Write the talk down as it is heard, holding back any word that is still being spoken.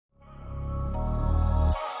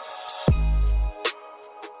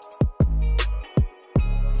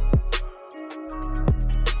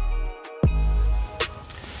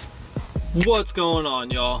What's going on,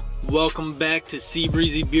 y'all? Welcome back to Sea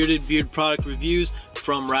Breezy Bearded Beard Product Reviews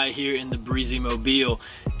from right here in the Breezy Mobile.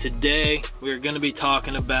 Today we're going to be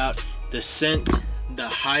talking about the scent, the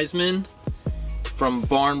Heisman from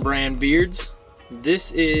Barn Brand Beards.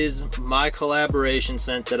 This is my collaboration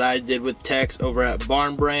scent that I did with Tex over at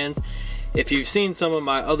Barn Brands. If you've seen some of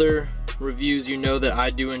my other reviews, you know that I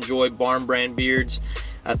do enjoy Barn Brand Beards.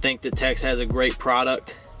 I think that Tex has a great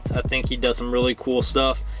product. I think he does some really cool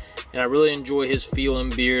stuff, and I really enjoy his feel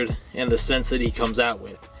and beard and the scents that he comes out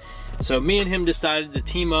with. So me and him decided to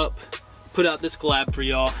team up, put out this collab for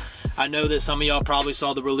y'all. I know that some of y'all probably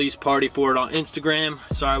saw the release party for it on Instagram.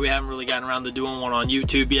 Sorry we haven't really gotten around to doing one on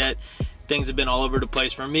YouTube yet. Things have been all over the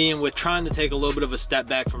place for me, and with trying to take a little bit of a step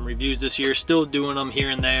back from reviews this year, still doing them here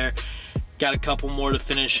and there. Got a couple more to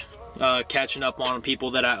finish catching up on people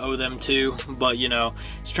that I owe them to, but you know,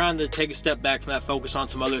 it's trying to take a step back from that, focus on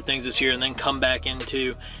some other things this year, and then come back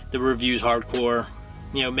into the reviews hardcore,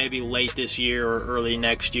 you know, maybe late this year or early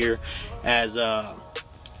next year, as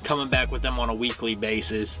coming back with them on a weekly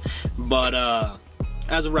basis. But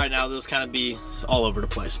as of right now, those kind of be all over the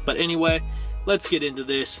place. But anyway, let's get into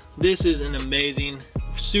this. This is an amazing,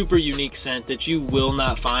 super unique scent that you will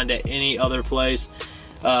not find at any other place.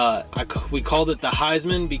 We called it the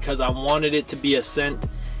Heisman because I wanted it to be a scent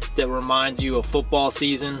that reminds you of football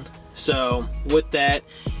season. So with that,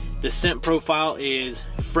 the scent profile is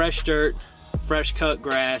fresh dirt, fresh cut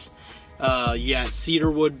grass, you got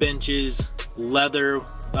cedar wood benches, leather,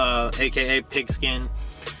 aka pigskin,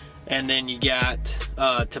 and then you got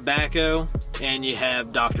tobacco, and you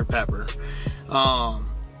have Dr. Pepper.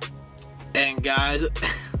 And guys,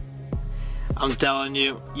 I'm telling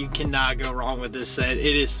you, you cannot go wrong with this scent.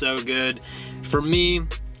 It is so good. For me,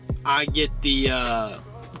 I get the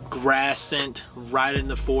grass scent right in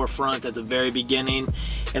the forefront at the very beginning,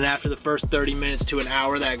 and after the first 30 minutes to an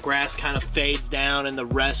hour, that grass kind of fades down and the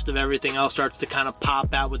rest of everything else starts to kind of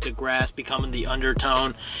pop out, with the grass becoming the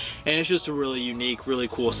undertone. And it's just a really unique, really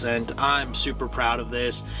cool scent. I'm super proud of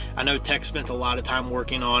this. I know Tex spent a lot of time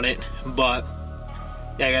working on it, but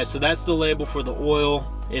yeah guys, so that's the label for the oil.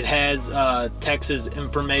 It has Tex's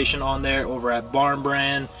information on there over at Barn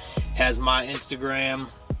Brand. Has my Instagram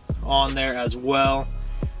on there as well.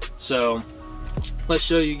 So let's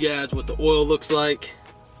show you guys what the oil looks like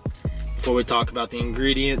before we talk about the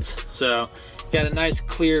ingredients. So got a nice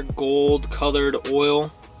clear gold colored oil.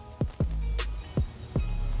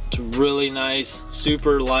 It's really nice,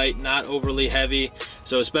 super light, not overly heavy.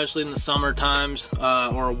 So especially in the summer times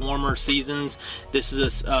or warmer seasons, this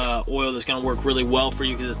is a oil that's going to work really well for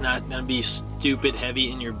you, because it's not going to be stupid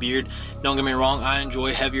heavy in your beard. Don't get me wrong, I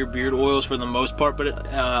enjoy heavier beard oils for the most part, but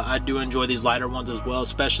I do enjoy these lighter ones as well,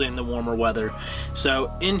 especially in the warmer weather.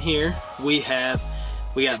 So in here we got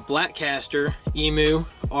black castor, emu,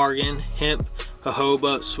 argan, hemp,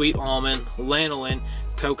 jojoba, sweet almond, lanolin,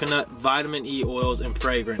 coconut, vitamin E oils, and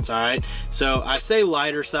fragrance. All right, so I say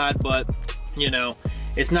lighter side, but you know,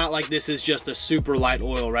 it's not like this is just a super light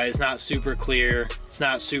oil, right? It's not super clear, it's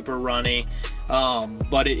not super runny,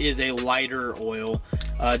 but it is a lighter oil.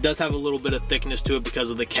 It does have a little bit of thickness to it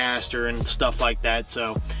because of the castor and stuff like that.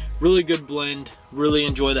 So really good blend, really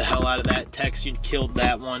enjoy the hell out of that. Tex, you killed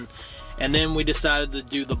that one. And then we decided to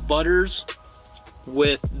do the butters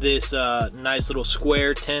with this nice little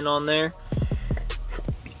square tin on there.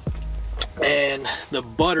 And the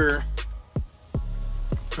butter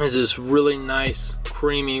is this really nice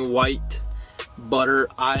creamy white butter.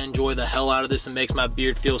 I enjoy the hell out of this. It makes my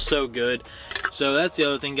beard feel so good. So that's the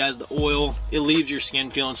other thing, guys. The oil, it leaves your skin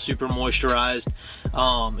feeling super moisturized.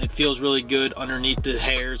 It feels really good underneath the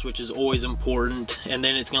hairs, which is always important, and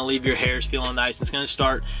then it's going to leave your hairs feeling nice. It's going to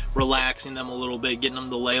start relaxing them a little bit, getting them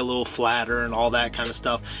to lay a little flatter and all that kind of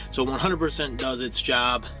stuff. So 100% does its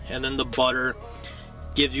job. And then the butter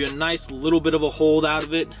gives you a nice little bit of a hold out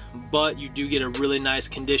of it, but you do get a really nice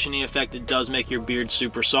conditioning effect. It does make your beard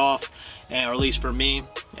super soft, or at least for me.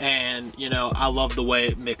 And you know, I love the way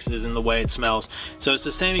it mixes and the way it smells. So it's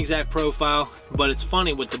the same exact profile, but it's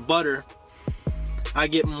funny, with the butter I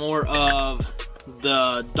get more of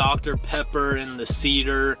the Dr. Pepper and the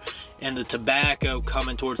cedar and the tobacco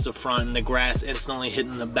coming towards the front, and the grass instantly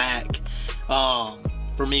hitting the back.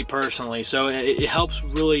 For me personally, so it helps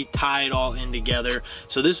really tie it all in together.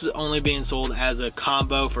 So this is only being sold as a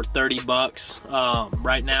combo for 30 bucks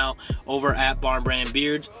right now over at Barn Brand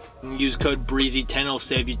Beards. You can use code BREEZY10, it'll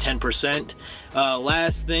save you 10%.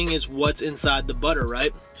 Last thing is what's inside the butter,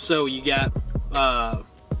 right? So you got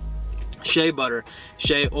shea butter,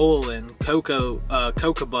 shea oil,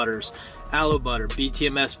 cocoa butters, aloe butter,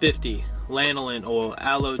 BTMS 50, lanolin oil,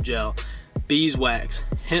 aloe gel, beeswax,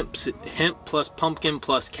 hemp plus pumpkin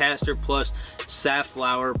plus castor plus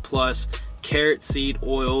safflower plus carrot seed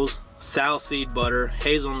oils, sow seed butter,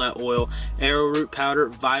 hazelnut oil, arrowroot powder,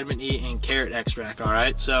 vitamin E, and carrot extract. All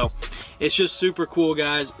right, so it's just super cool,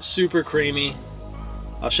 guys. Super creamy.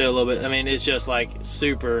 I'll show you a little bit. I mean, it's just like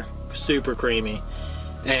super creamy,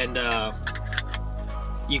 and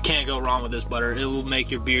you can't go wrong with this butter. It will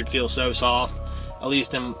make your beard feel so soft. At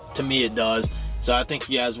least to me it does. So I think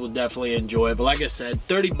you guys will definitely enjoy it. But like I said,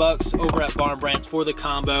 30 bucks over at Barn Brands for the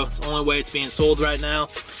combo. It's the only way it's being sold right now.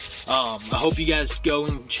 I hope you guys go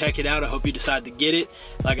and check it out. I hope you decide to get it.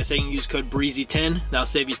 Like I said, you can use code BREEZY10. That'll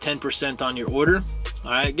save you 10% on your order.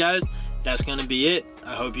 All right, guys, that's gonna be it.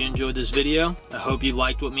 I hope you enjoyed this video. I hope you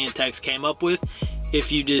liked what me and Tex came up with.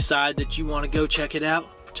 If you decide that you want to go check it out,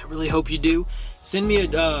 which I really hope you do, send me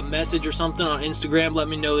a message or something on Instagram. Let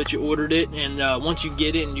me know that you ordered it, and once you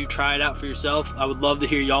get it and you try it out for yourself, I would love to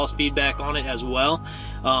hear y'all's feedback on it as well,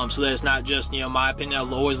 so that it's not just, you know, my opinion. I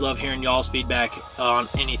always love hearing y'all's feedback on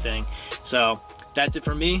anything. So that's it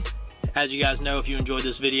for me. As you guys know, if you enjoyed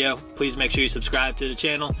this video, please make sure you subscribe to the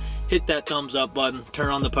channel, hit that thumbs up button, turn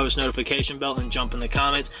on the post notification bell, and jump in the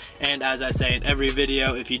comments. And as I say in every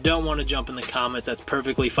video, if you don't want to jump in the comments, that's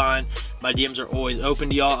perfectly fine. My DMs are always open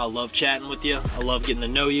to y'all. I love chatting with you. I love getting to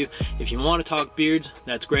know you. If you want to talk beards,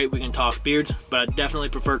 that's great. We can talk beards, but I definitely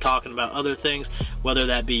prefer talking about other things, whether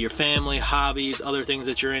that be your family, hobbies, other things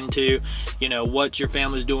that you're into, you know, what your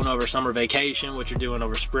family's doing over summer vacation, what you're doing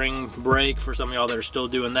over spring break for some of y'all that are still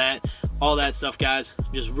doing that. All that stuff, guys.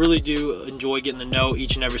 Just really do enjoy getting to know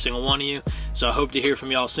each and every single one of you. So I hope to hear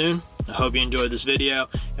from y'all soon. I hope you enjoyed this video,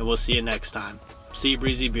 and we'll see you next time. See you,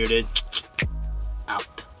 Breezy Bearded.